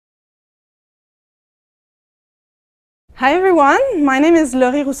Hi everyone, my name is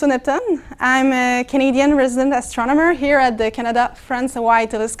Laurie Rousseau-Nepton. I'm a Canadian resident astronomer here at the Canada-France-Hawaii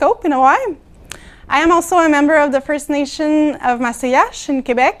Telescope in Hawaii. I am also a member of the First Nation of Massillach in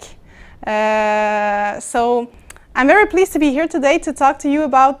Quebec. So I'm very pleased to be here today to talk to you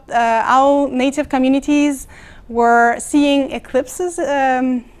about how Native communities were seeing eclipses.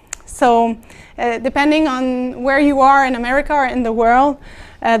 Depending on where you are in America or in the world,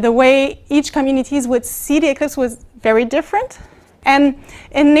 the way each communities would see the eclipse was very different. And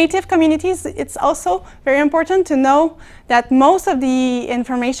in Native communities, it's also very important to know that most of the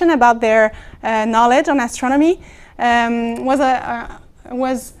information about their knowledge on astronomy was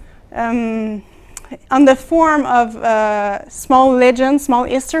on the form of small legends, small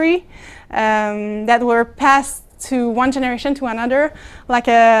history that were passed to one generation to another, like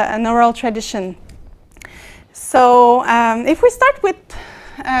an oral tradition. So if we start with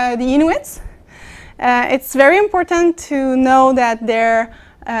the Inuits, it's very important to know that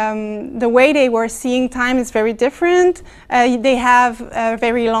the way they were seeing time is very different. They have a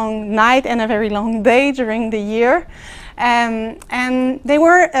very long night and a very long day during the year. And they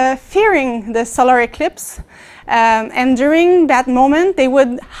were fearing the solar eclipse. And during that moment, they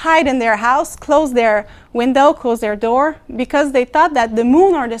would hide in their house, close their window, close their door, because they thought that the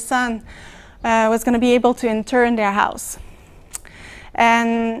moon or the sun was going to be able to enter in their house.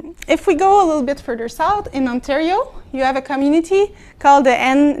 And if we go a little bit further south, in Ontario, you have a community called the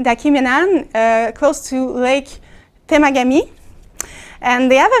Dakimenan, close to Lake Temagami.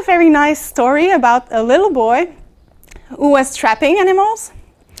 And they have a very nice story about a little boy who was trapping animals.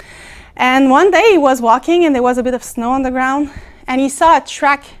 And one day he was walking and there was a bit of snow on the ground, and he saw a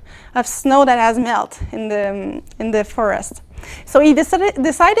track of snow that has melted in the forest. So he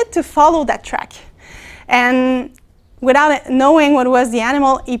decided to follow that track. And without knowing what was the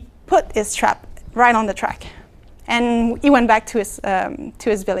animal, he put his trap right on the track. And he went back to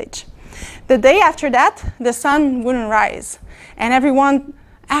his village. The day after that, the sun wouldn't rise. And everyone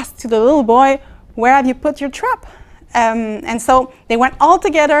asked to the little boy, "Where have you put your trap?" And so they went all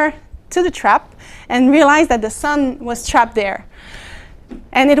together to the trap and realized that the sun was trapped there.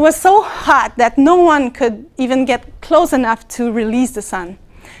 And it was so hot that no one could even get close enough to release the sun.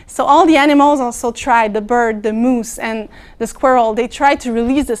 So all the animals also tried, the bird, the moose, and the squirrel. They tried to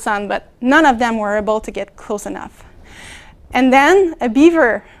release the sun, but none of them were able to get close enough. And then a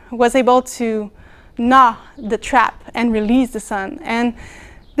beaver was able to gnaw the trap and release the sun. And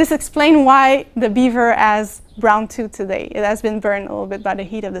this explains why the beaver has brown tooth today. It has been burned a little bit by the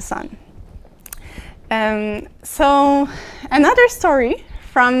heat of the sun. So another story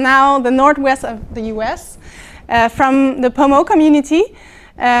from now the northwest of the US, from the Pomo community,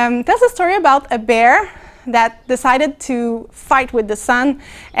 tells a story about a bear that decided to fight with the sun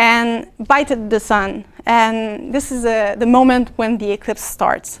and bited the sun. And this is the moment when the eclipse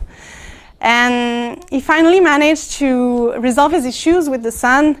starts. And he finally managed to resolve his issues with the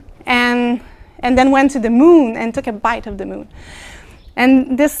sun and then went to the moon and took a bite of the moon.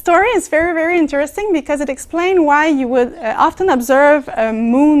 And this story is very, very interesting because it explains why you would often observe a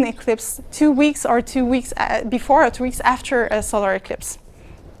moon eclipse 2 weeks or 2 weeks before or 2 weeks after a solar eclipse.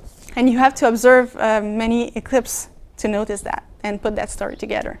 And you have to observe many eclipses to notice that and put that story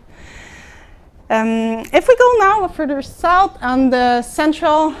together. If we go now further south on the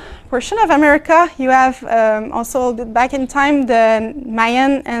central portion of America, you have also back in time the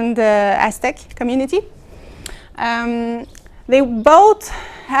Mayan and the Aztec community. They both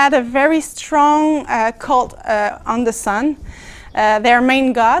had a very strong cult on the sun. Their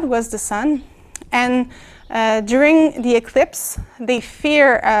main god was the sun. And during the eclipse, they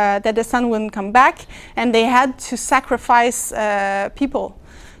fear that the sun wouldn't come back, and they had to sacrifice people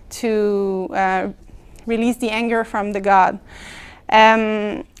to release the anger from the god.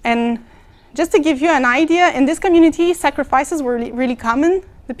 And just to give you an idea, in this community, sacrifices were really common.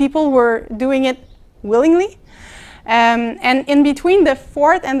 The people were doing it willingly. And in between the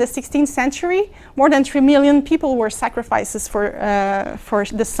 4th and the 16th century, more than 3 million people were sacrifices for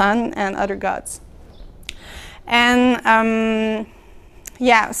the sun and other gods. And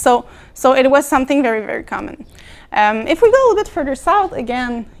yeah, so it was something very, very common. If we go a little bit further south,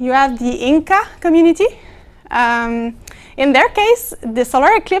 again, you have the Inca community. In their case, the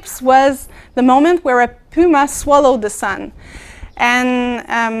solar eclipse was the moment where a puma swallowed the sun.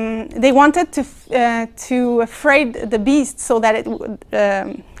 And they wanted to afraid the beast so that it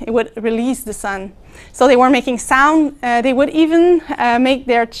would release the sun. So they were making sound. They would even make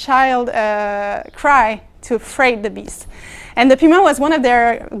their child cry to afraid the beast. And the puma was one of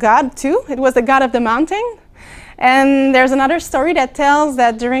their god too. It was the god of the mountain. And there's another story that tells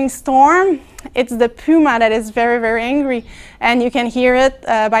that during storm, it's the puma that is very, very angry, and you can hear it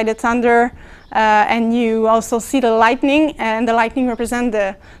by the thunder, and you also see the lightning, and the lightning represents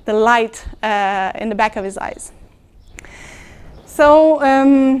the light in the back of his eyes. So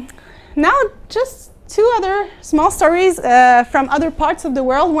now just two other small stories from other parts of the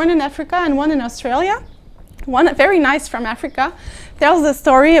world, one in Africa and one in Australia. One very nice from Africa tells the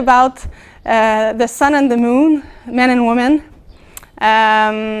story about the sun and the moon, men and women.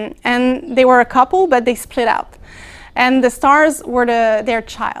 And they were a couple, but they split out. And the stars were their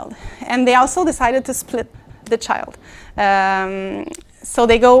child. And they also decided to split the child. So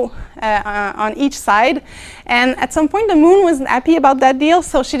they go on each side. And at some point, the moon wasn't happy about that deal,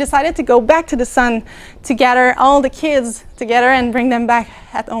 so she decided to go back to the sun to gather all the kids together and bring them back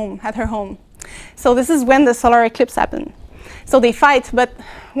at her home. So this is when the solar eclipse happened. So they fight, but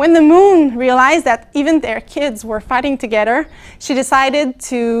when the moon realized that even their kids were fighting together, she decided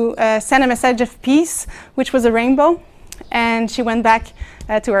to send a message of peace, which was a rainbow, and she went back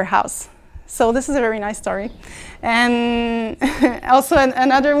to her house. So this is a very nice story. And also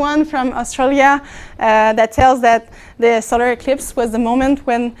another one from Australia that tells that the solar eclipse was the moment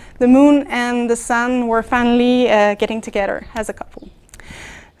when the moon and the sun were finally getting together as a couple.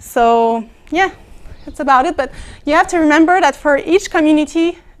 So yeah, that's about it. But you have to remember that for each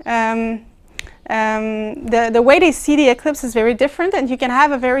community, the way they see the eclipse is very different, and you can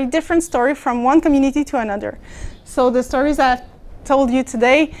have a very different story from one community to another. So the stories I've told you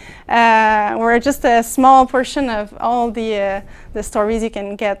today were just a small portion of all the stories you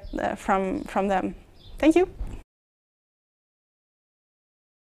can get from them. Thank you.